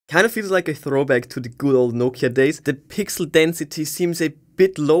Kind of feels like a throwback to the good old Nokia days. The pixel density seems a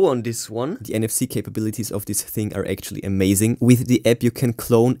bit low on this one. The NFC capabilities of this thing are actually amazing. With the app you can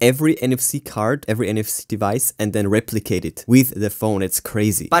clone every NFC card, every NFC device, and then replicate it with the phone. It's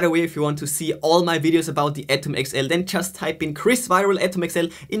crazy. By the way, if you want to see all my videos about the Atom XL, then just type in ChrisViral Atom XL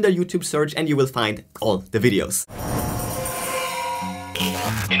in the YouTube search and you will find all the videos.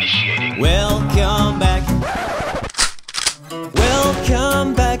 Initiating. Welcome back.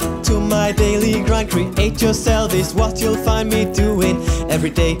 Welcome back to my daily grind. Create yourself is what you'll find me doing every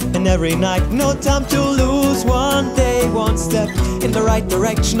day and every night. No time to lose, one day, one step in the right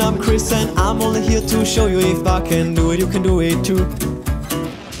direction. I'm Chris and I'm only here to show you if I can do it, you can do it too.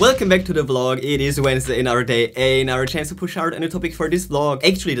 Welcome back to the vlog. It is Wednesday, another day, another chance to push out a new topic for this vlog.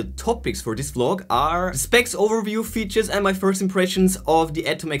 Actually, the topics for this vlog are specs, overview, features, and my first impressions of the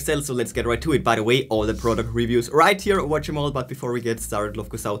Atom XL. So let's get right to it. By the way, all the product reviews right here, watch them all. But before we get started, love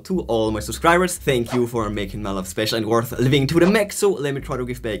goes out to all my subscribers. Thank you for making my life special and worth living to the max. So let me try to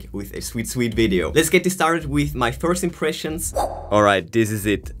give back with a sweet video. Let's get this started with my first impressions. Alright, this is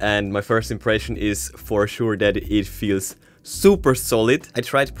it. And my first impression is for sure that it feels super solid. I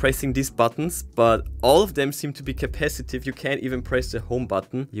tried pressing these buttons, but all of them seem to be capacitive. You can't even press the home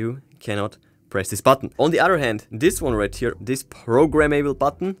button. You cannot press this button. On the other hand, this one right here, this programmable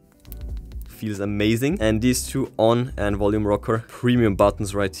button, feels amazing. And these two on and volume rocker premium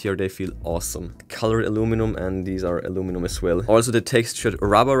buttons right here, they feel awesome. Colored aluminum, and these are aluminum as well. Also the textured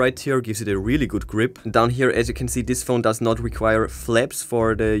rubber right here gives it a really good grip. Down here, as you can see, this phone does not require flaps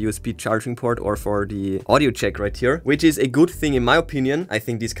for the USB charging port or for the audio jack right here, which is a good thing in my opinion. I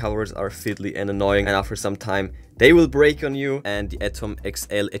think these covers are fiddly and annoying, and after some time they will break on you, and the Atom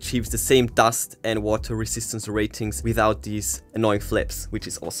XL achieves the same dust and water resistance ratings without these annoying flaps, which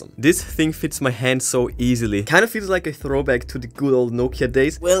is awesome. This thing fits my hand so easily. Kind of feels like a throwback to the good old Nokia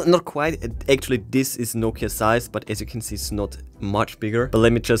days. Well, not quite. Actually, this is Nokia size, but as you can see, it's not much bigger. But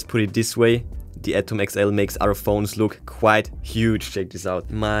let me just put it this way. The Atom XL makes our phones look quite huge. Check this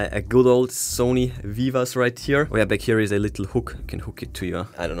out. My good old Sony Vivas right here. Oh yeah, back here is a little hook. You can hook it to your,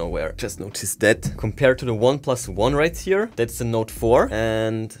 I don't know where. Just noticed that. Compared to the OnePlus One right here, that's the Note 4.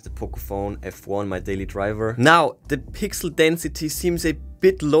 And the Pocophone F1, my daily driver. Now, the pixel density seems a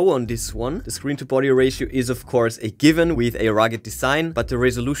bit low on this one. The screen to body ratio is of course a given with a rugged design, but the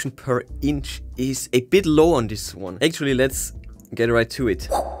resolution per inch is a bit low on this one. Actually, let's get right to it.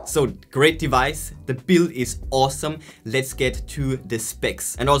 So, great device, the build is awesome. Let's get to the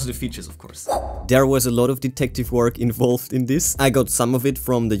specs and also the features, of course. There was a lot of detective work involved in this. I got some of it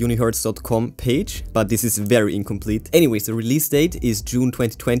from the Unihertz.com page, but this is very incomplete. Anyways, the release date is June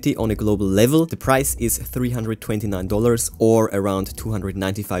 2020 on a global level. The price is $329 or around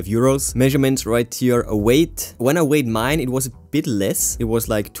 295 euros. Measurements right here, a weight. When I weighed mine, it was a bit less. It was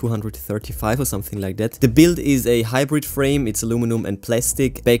like 235 or something like that. The build is a hybrid frame. It's aluminum and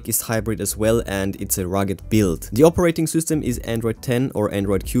plastic. Back is hybrid as well, and it's a rugged build. The operating system is Android 10 or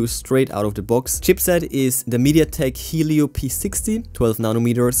Android Q straight out of the box. Chipset is the MediaTek Helio P60, 12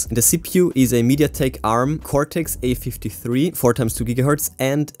 nanometers. And the CPU is a MediaTek ARM Cortex A53, 4x2 GHz,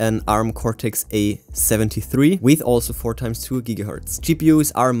 and an ARM Cortex A73 with also 4x2 GHz. GPU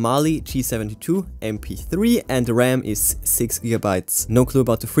is ARM Mali G72 MP3, and the RAM is 6 GB. No clue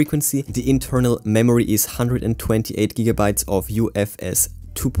about the frequency. The internal memory is 128 GB of UFS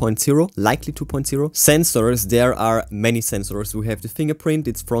 2.0, likely 2.0. Sensors, there are many sensors. We have the fingerprint,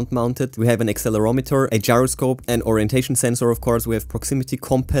 it's front mounted. We have an accelerometer, a gyroscope, an orientation sensor, of course. We have proximity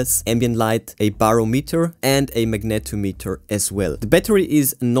compass, ambient light, a barometer, and a magnetometer as well. The battery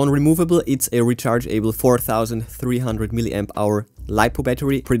is non-removable. It's a rechargeable 4300 mAh LiPo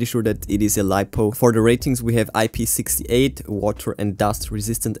battery. Pretty sure that it is a LiPo. For the ratings, we have IP68, water and dust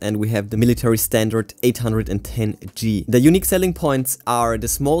resistant, and we have the military standard 810G. The unique selling points are the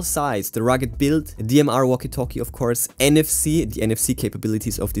small size, the rugged build, DMR walkie-talkie, of course, NFC. The NFC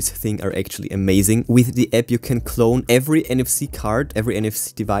capabilities of this thing are actually amazing. With the app, you can clone every NFC card, every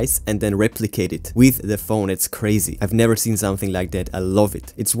NFC device, and then replicate it with the phone. It's crazy. I've never seen something like that. I love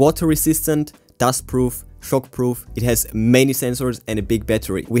it. It's water resistant, dust proof, shockproof. It has many sensors and a big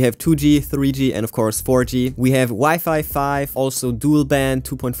battery. We have 2G, 3G, and of course 4G. We have Wi-Fi 5, also dual band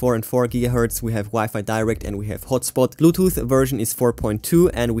 2.4 and 4 GHz. We have Wi-Fi direct and we have hotspot. Bluetooth version is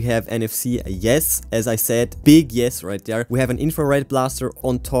 4.2, and we have NFC, yes, as I said, big yes right there. We have an infrared blaster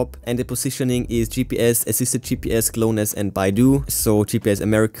on top, and the positioning is GPS, assisted GPS, GLONASS, and Baidu. So GPS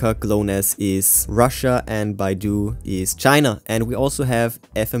America, GLONASS is Russia, and Baidu is China. And we also have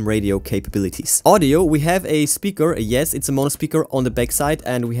FM radio capabilities. Audio, we have have a speaker, yes, it's a mono speaker on the back side,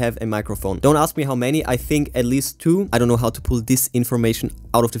 and we have a microphone. Don't ask me how many, I think at least 2. I don't know how to pull this information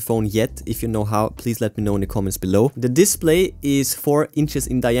out of the phone yet. If you know how, please let me know in the comments below. The display is 4 inches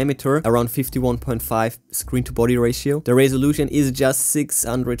in diameter, around 51.5 screen to body ratio. The resolution is just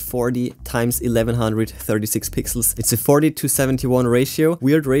 640 times 1136 pixels. It's a 40:71 ratio.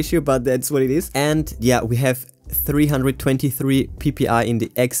 Weird ratio, but that's what it is. And yeah, we have 323 PPI in the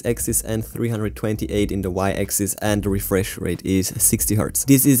x-axis and 328 in the y-axis, and the refresh rate is 60 Hz.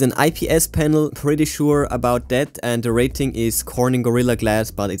 This is an IPS panel, pretty sure about that, and the rating is Corning Gorilla Glass,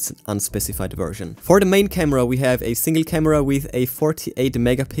 but it's an unspecified version. For the main camera, we have a single camera with a 48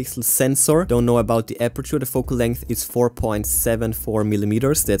 megapixel sensor. Don't know about the aperture. The focal length is 4.74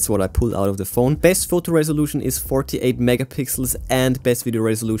 millimeters. That's what I pulled out of the phone. Best photo resolution is 48 megapixels, and best video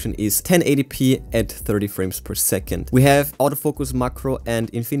resolution is 1080p at 30 frames per second. We have autofocus, macro, and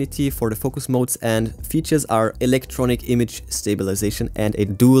infinity for the focus modes, and features are electronic image stabilization and a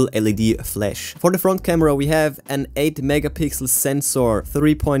dual LED flash. For the front camera, we have an 8 megapixel sensor,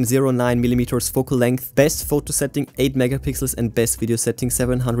 3.09 millimeters focal length, best photo setting 8 megapixels, and best video setting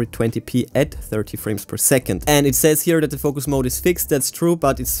 720p at 30 frames per second. And it says here that the focus mode is fixed. That's true,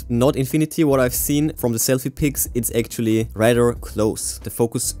 but it's not infinity. What I've seen from the selfie pics, it's actually rather close. The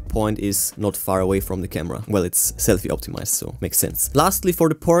focus point is not far away from the camera. Well, it's selfie optimized, so makes sense. Lastly, for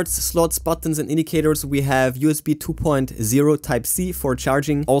the ports, slots, buttons, and indicators, we have USB 2.0 Type-C for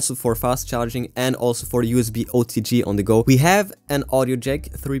charging, also for fast charging, and also for USB OTG on the go. We have an audio jack,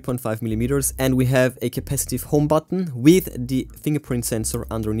 3.5 millimeters, and we have a capacitive home button with the fingerprint sensor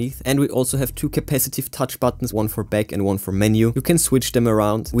underneath, and we also have 2 capacitive touch buttons, one for back and one for menu. You can switch them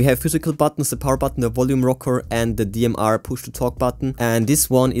around. We have physical buttons, the power button, the volume rocker, and the DMR push to talk button, and this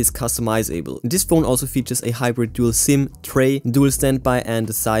one is customizable. This phone also features a hybrid dual SIM tray, dual standby, and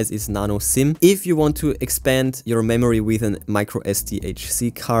the size is nano SIM. If you want to expand your memory with an micro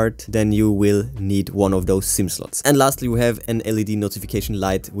SDHC card, then you will need one of those SIM slots. And lastly, we have an LED notification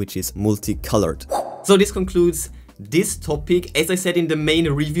light, which is multicolored. So this concludes this topic. As I said in the main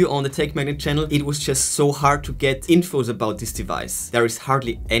review on the Tech Magnet channel, it was just so hard to get infos about this device. There is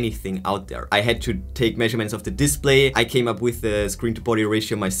hardly anything out there. I had to take measurements of the display. I came up with the screen to body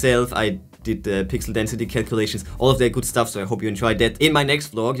ratio myself. I did the pixel density calculations, all of that good stuff, so I hope you enjoyed that. In my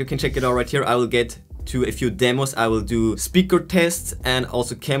next vlog, you can check it out right here, I will get to a few demos. I will do speaker tests and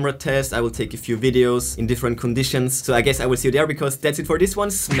also camera tests. I will take a few videos in different conditions. So I guess I will see you there, because that's it for this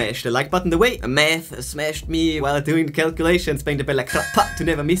one. Smash the like button the way math smashed me while doing the calculations. Bang the bell like clap to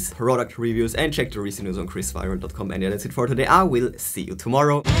never miss product reviews, and check the recent news on ChrisViral.com. And yeah, that's it for today. I will see you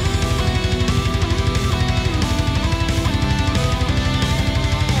tomorrow.